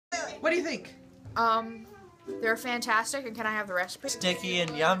What do you think? They're fantastic, and can I have the recipe? Sticky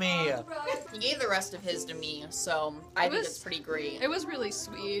and yummy. He gave the rest of his to me, so I think it's pretty great. It was really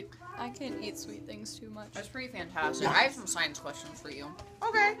sweet. I can't eat sweet things too much. That's pretty fantastic. I have some science questions for you.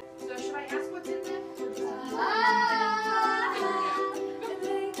 Okay. So should I ask what's in there?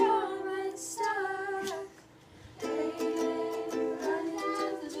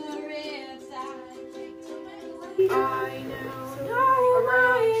 I know.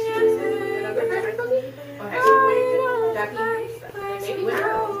 Jackie, winter.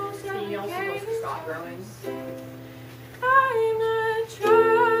 Can you also supposed to stop growing?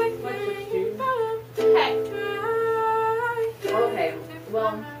 Okay,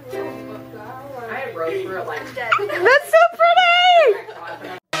 well, I have rose for it like That's so pretty!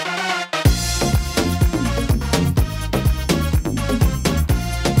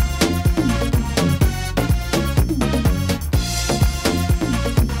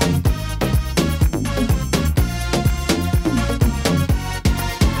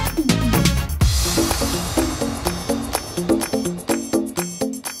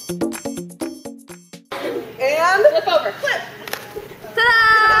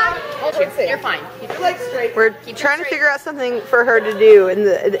 You're fine. We're trying to figure out something for her to do at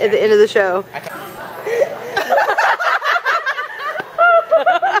the end of the show.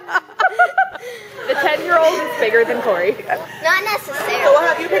 The 10-year-old is bigger than Corey. Not necessarily. So we'll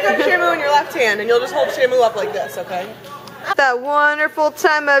have you pick up Shamu in your left hand, and you'll just hold Shamu up like this, okay? That wonderful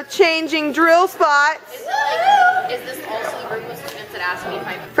time of changing drill spots. Is this also the group of students that asked me if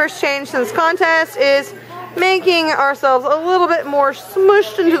I... First change since contest is making ourselves a little bit more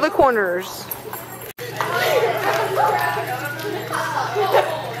smushed into the corners.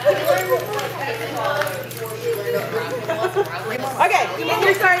 Okay, in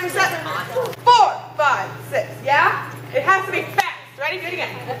your starting set. 4, 5, 6, yeah? It has to be fast. Ready? Do it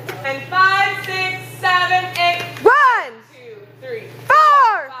again. And 5, 6, 7, 8. 1, 2, 3,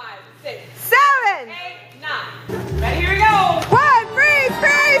 4, 5, 6, 7, 8, 9. Ready? Here we go. 1, freeze,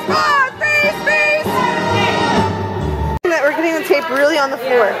 freeze, 4, freeze, freeze. We're getting the tape really on the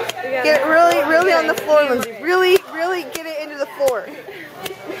floor. Get it really on the floor, Lindsay. Really get it into the floor.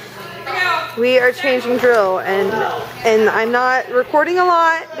 We are changing drill, and I'm not recording a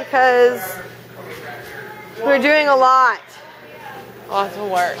lot because we're doing a lot. Awesome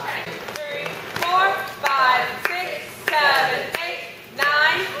work. 3, 4, 5, 6, 7, 8, 9,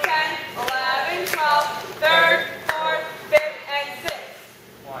 10, 11, 12, 3rd, 4th, 5th, and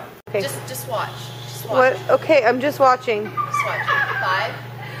 6th. Okay. Just watch. Just watch. What? Okay, I'm just watching. Just watch. 5,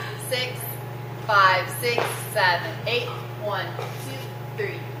 6, 5, 6, 7, 8. 1, 2,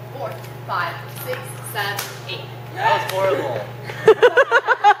 3, 4, 5, 6, 7, 8. That was horrible.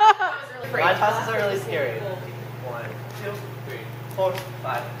 That was really My tosses are really scary. 1, 2, 3, 4,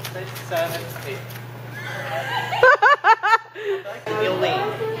 5, 6, 7, 8. You'll lean.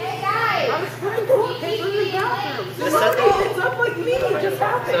 Hey guys! Just set the, Up like me, just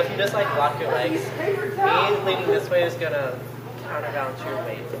happened. so if you just like lock your legs, me leaning this way is gonna counterbalance your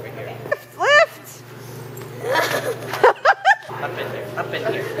weight over here. Lift! Up in here. Up in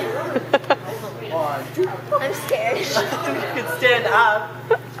here. 1. I'm scared. You can stand up.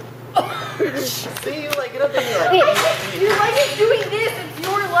 See, you like get up in here. Your leg is doing this. It's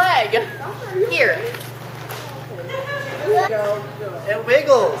your leg. Here. It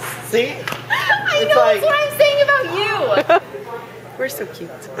wiggles. See? I It's know. like- That's what I'm saying about you. We're so cute.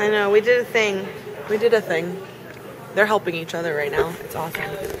 I know, we did a thing. We did a thing. They're helping each other right now. It's awesome.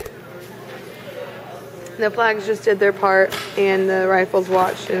 The flags just did their part, and the rifles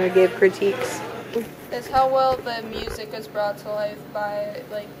watched and it gave critiques. It's how well the music is brought to life by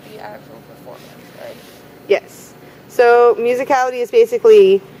like the actual performance, right? Yes. So musicality is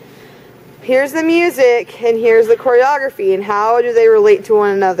basically, here's the music and here's the choreography, and how do they relate to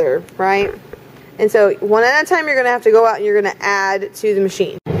one another, right? And so one at a time you're going to have to go out and you're going to add to the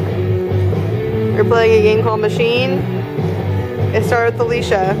machine. We're playing a game called Machine. It started with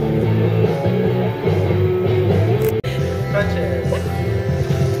Alicia. Crunches.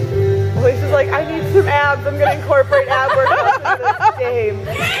 Alicia's like, I need some abs. I'm going to incorporate ab workouts into this game.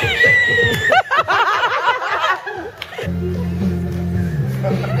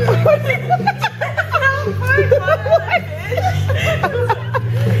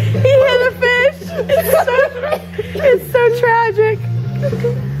 He hit a fish. It's so tragic.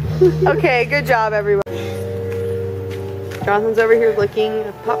 Okay, good job, everybody. Jonathan's over here licking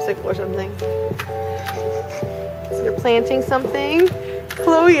a popsicle or something. So they're planting something.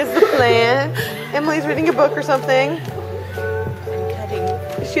 Chloe is the plant. Emily's reading a book or something.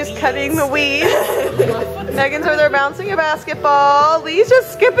 she's cutting the weeds. Megan's over there bouncing a basketball. Lee's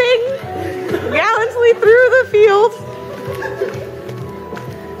just skipping gallantly through the field.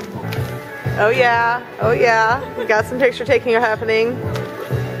 Oh yeah, oh yeah. We got some picture taking happening.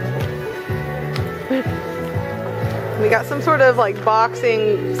 We got some sort of like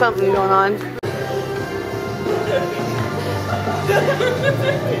boxing something going on.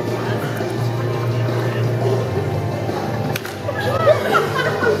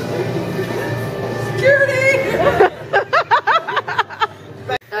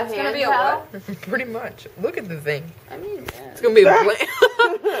 It's gonna be a what? Pretty much. Look at the thing. I mean, yeah. It's gonna be a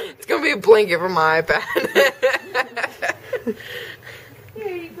it's gonna be a blanket for my iPad.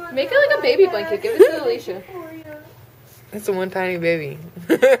 Make it like a baby blanket. Give it to Alicia. It's a one tiny baby.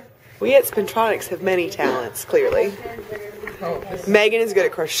 We at Spintronix have many talents, clearly. Megan is good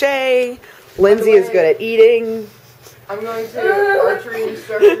at crochet. Lindsay is good at eating. I'm going to archery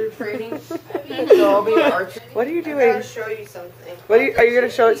instructor training. So I'll be an archer. What are you doing? I'll show you something. What are you going to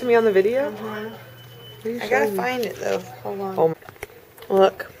show it to me on the video? I gotta find it though. Hold on. Oh,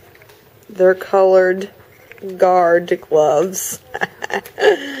 look, they're colored guard gloves.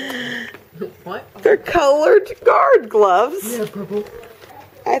 What? They're colored guard gloves. Yeah, purple.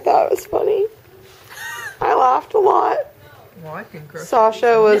 I thought it was funny. I laughed a lot. Well, I can crochet.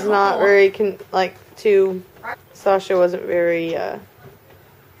 Sasha was not very Sasha wasn't very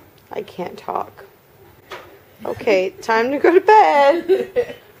I can't talk. Okay, time to go to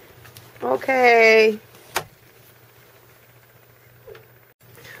bed. Okay.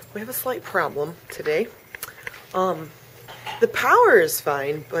 We have a slight problem today. The power is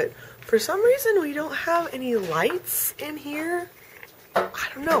fine, but for some reason we don't have any lights in here. I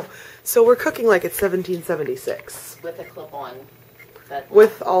don't know. So we're cooking like it's 1776. With a clip on.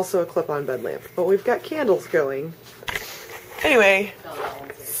 With also a clip-on bed lamp. But we've got candles going. Anyway,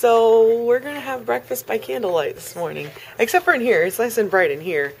 so we're gonna have breakfast by candlelight this morning. Except for in here. It's nice and bright in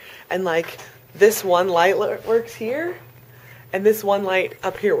here. And like, this one light works here. And this one light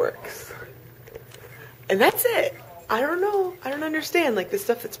up here works. And that's it. I don't know. I don't understand. Like, the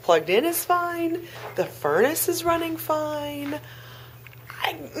stuff that's plugged in is fine. The furnace is running fine.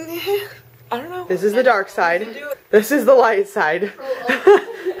 I don't know. This is the dark side. This is the light side.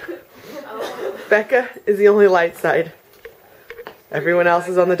 Becca is the only light side. Everyone else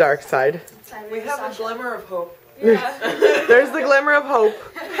is on the dark side. We have a glimmer of hope. There's the glimmer of hope.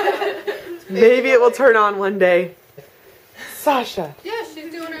 Maybe it will turn on one day. Sasha. Yeah,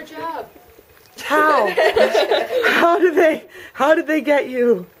 she's doing her job. How? How did they get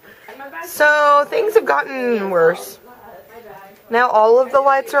you? So things have gotten worse. Now all of the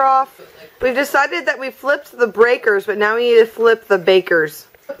lights are off. We've decided that we flipped the breakers, but now we need to flip the bakers.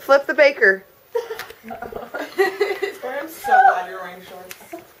 Flip the baker. I'm so glad you're wearing shorts.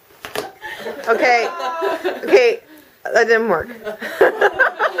 Okay. Okay. That didn't work.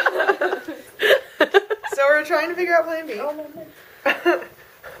 So we're trying to figure out plan B.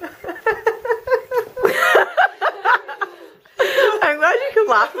 I'm glad you can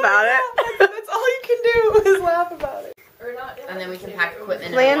laugh about it. That's all you can do is laugh about it. And then we can pack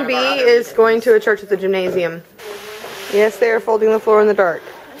equipment. Plan B is going to a church at the gymnasium. Yes, they are folding the floor in the dark.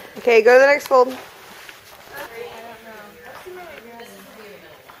 Okay, go to the next fold.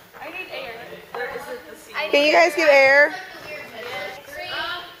 Can you guys give air?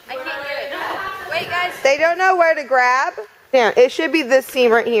 I can't get it. Wait, guys. They don't know where to grab. Yeah, it should be this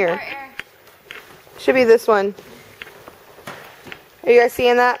seam right here. Should be this one. Are you guys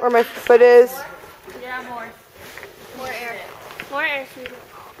seeing that? Where my foot is? Yeah, more. More air. More air, sweetie.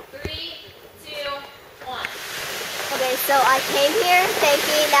 3, 2, 1. Okay, so I came here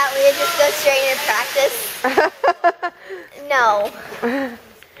thinking that we would just go straight into practice. No.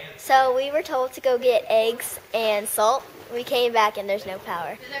 So we were told to go get eggs and salt. We came back and there's no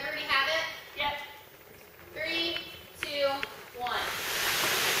power. Does everybody have it? Yep. 3, 2, 1.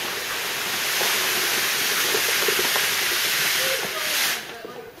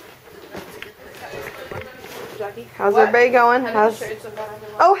 How's everybody going?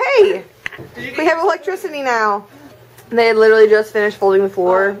 Oh, hey! We have electricity now. They had literally just finished folding the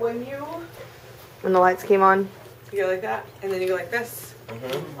floor When you when the lights came on. go like that, and then you go like this.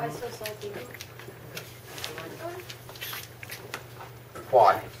 Why so salty?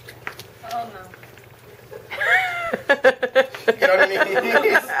 Why? Oh no. Get on your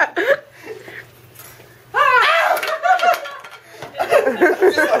knees.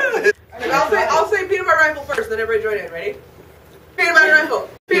 I'll say peanut butter rifle first, then everybody join in. Ready? Peanut butter rifle.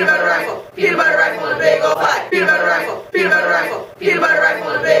 Peanut butter rifle. Peanut butter rifle and a big old flag. Peanut butter rifle. Peanut butter rifle. Peanut butter rifle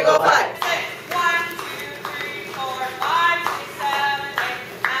and a big old flag. 1, 2, 3, 4, 5, 6, 7,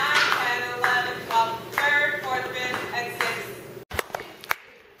 8,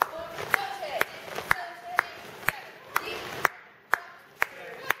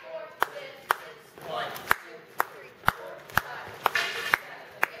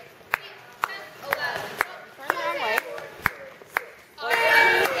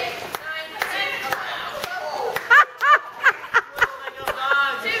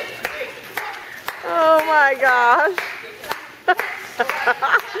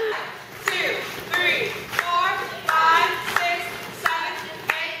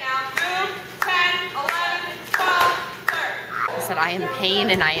 that I am pain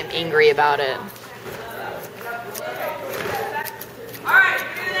and I am angry about it. All right,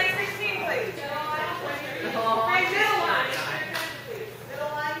 do the next 16, please. Okay, middle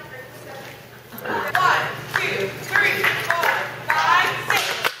line. 1, 2, 3, 4, 5,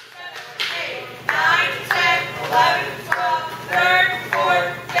 6, 7, 8, 9, 10, 11, 12, 3rd,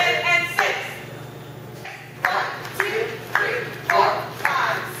 4th, 5th, and 6th. 1, 2, 3, 4,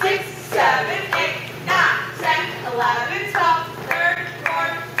 5, 6, 7, 8, 9, 10, 11, 12, 3rd,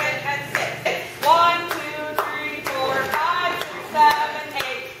 4th, 5th, and 6th. 1, 2, 3, 4, 5, 6, 7,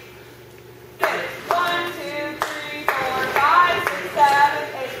 8. 1, 2, 3, 4, 5, 6, 7,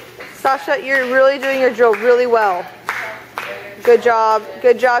 8. Sasha, you're really doing your drill really well. Good job.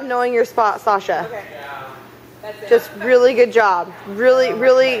 Good job knowing your spot, Sasha. Okay. That's it. Just really good job. Really,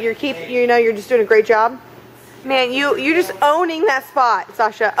 you're just doing a great job. Man, you're just owning that spot,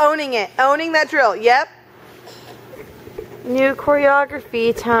 Sasha. Owning it. Owning that drill. Yep. New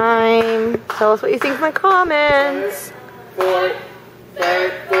choreography time. Tell us what you think in the comments. 4th,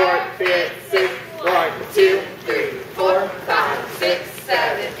 3rd, 4th, 5th, 6th, 1, 2, 3, 4, 5, 6,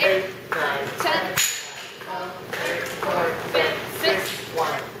 7, 8, 9, 10, 12, 13, 14, 15, 16,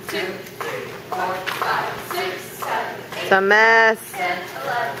 1, 2, 3, 4, 5, 6, 7, 8, It's a mess. 10,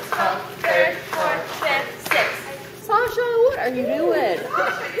 11, 12, 3rd, 4th, 5th, 6th. Sasha, what are you doing?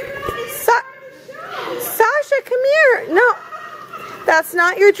 Sasha, come here. No, that's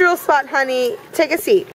not your drill spot, honey. Take a seat.